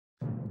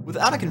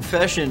Without a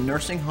confession,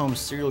 nursing home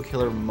serial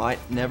killer might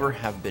never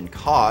have been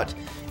caught.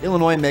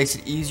 Illinois makes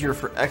it easier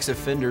for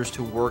ex-offenders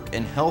to work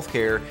in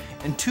healthcare,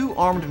 and two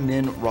armed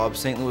men rob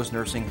St. Louis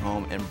nursing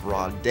home in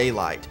broad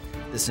daylight.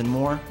 This and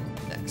more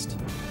next.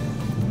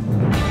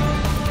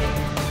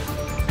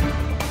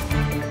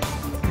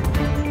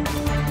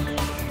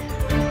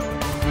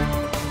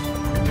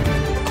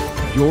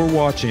 You're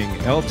watching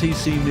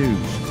LTC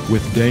News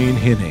with Dane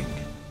Henning.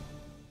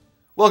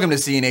 Welcome to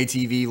CNA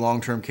TV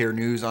Long-Term Care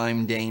News.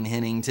 I'm Dane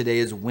Henning. Today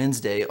is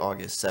Wednesday,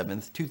 August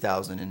 7th,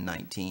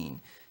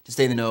 2019. To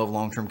stay in the know of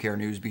long-term care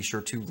news, be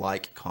sure to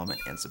like, comment,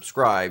 and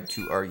subscribe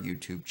to our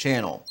YouTube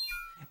channel.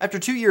 After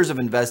 2 years of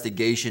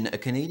investigation, a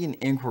Canadian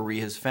inquiry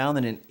has found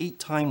that an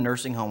 8-time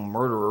nursing home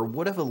murderer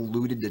would have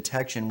eluded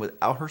detection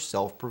without her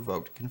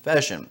self-provoked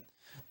confession.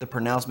 The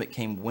pronouncement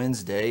came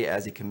Wednesday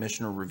as a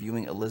commissioner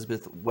reviewing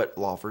Elizabeth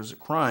Wetlaufer's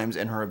crimes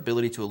and her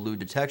ability to elude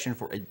detection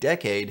for a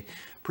decade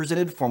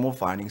presented formal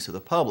findings to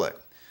the public.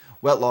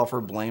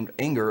 Wetlaufer blamed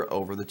anger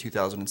over the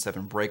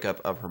 2007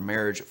 breakup of her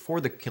marriage for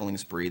the killing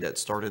spree that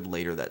started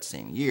later that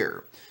same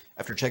year.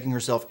 After checking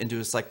herself into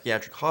a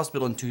psychiatric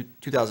hospital in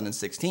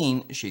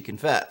 2016, she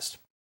confessed.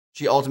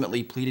 She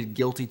ultimately pleaded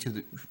guilty to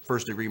the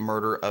first-degree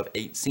murder of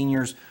 8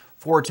 seniors,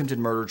 4 attempted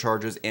murder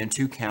charges, and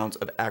 2 counts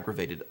of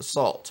aggravated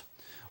assault.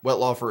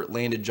 Wetlaufer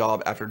landed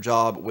job after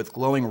job with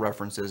glowing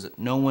references,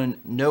 no one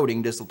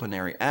noting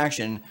disciplinary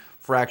action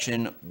for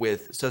action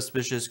with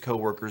suspicious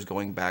coworkers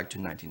going back to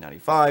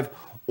 1995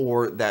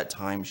 or that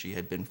time she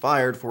had been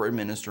fired for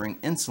administering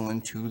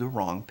insulin to the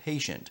wrong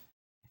patient.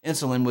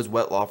 Insulin was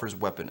Wetlaufer's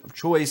weapon of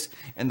choice,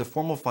 and the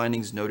formal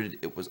findings noted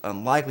it was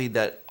unlikely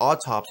that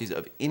autopsies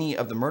of any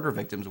of the murder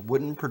victims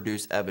wouldn't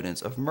produce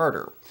evidence of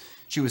murder.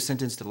 She was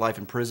sentenced to life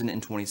in prison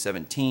in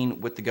 2017,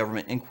 with the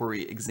government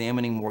inquiry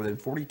examining more than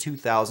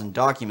 42,000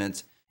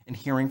 documents and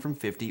hearing from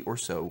 50 or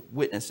so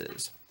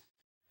witnesses.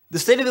 The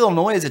state of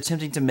Illinois is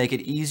attempting to make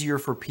it easier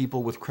for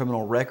people with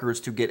criminal records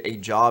to get a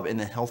job in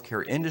the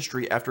healthcare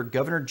industry after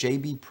Governor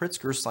J.B.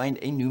 Pritzker signed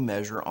a new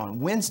measure on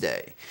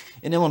Wednesday.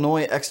 In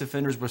Illinois,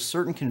 ex-offenders with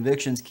certain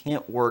convictions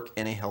can't work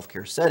in a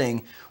healthcare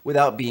setting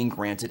without being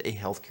granted a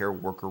healthcare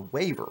worker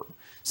waiver.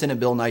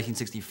 Senate Bill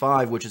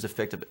 1965, which is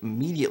effective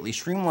immediately,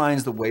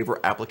 streamlines the waiver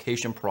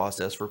application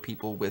process for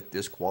people with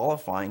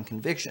disqualifying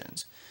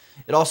convictions.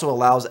 It also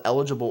allows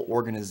eligible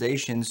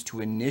organizations to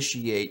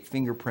initiate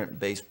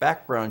fingerprint-based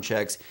background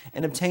checks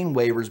and obtain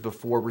waivers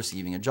before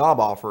receiving a job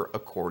offer,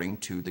 according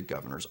to the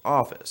governor's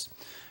office.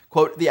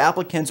 Quote, the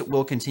applicants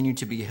will continue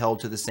to be held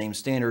to the same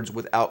standards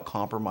without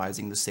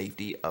compromising the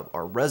safety of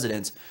our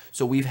residents,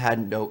 so we've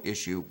had no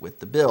issue with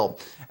the bill,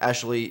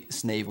 Ashley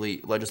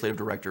Snavely, legislative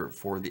director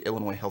for the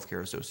Illinois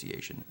Healthcare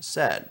Association,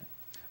 said.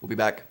 We'll be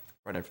back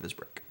right after this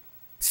break.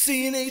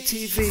 CNA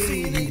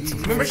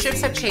TV.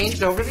 Memberships have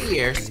changed over the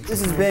years.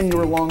 This has been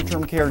your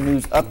long-term care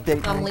news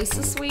update. I'm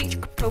Lisa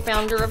Sweet,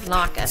 co-founder of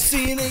NAHCA.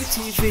 CNA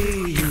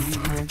TV.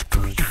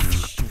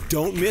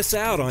 Don't miss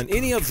out on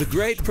any of the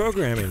great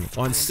programming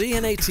on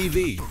CNA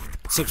TV.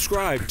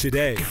 Subscribe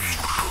today.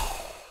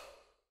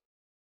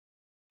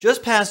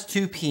 Just past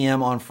 2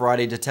 p.m. on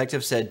Friday,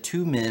 detectives said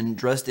 2 men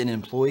dressed in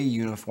employee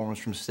uniforms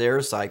from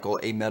Stericycle,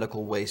 a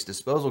medical waste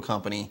disposal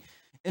company,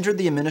 entered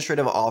the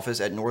administrative office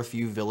at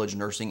Northview Village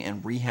Nursing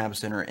and Rehab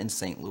Center in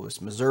St.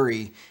 Louis,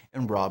 Missouri,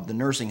 and robbed the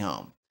nursing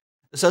home.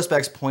 The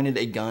suspects pointed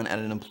a gun at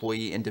an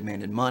employee and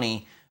demanded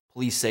money.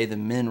 Police say the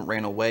men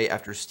ran away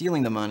after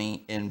stealing the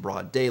money in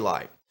broad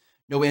daylight.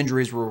 No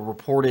injuries were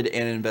reported,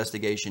 and an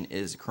investigation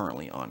is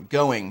currently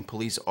ongoing.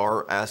 Police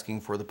are asking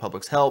for the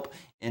public's help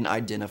in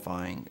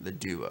identifying the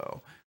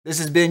duo. This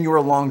has been your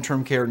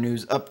long-term care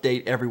news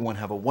update. Everyone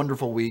have a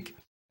wonderful week,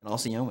 and I'll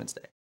see you on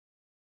Wednesday.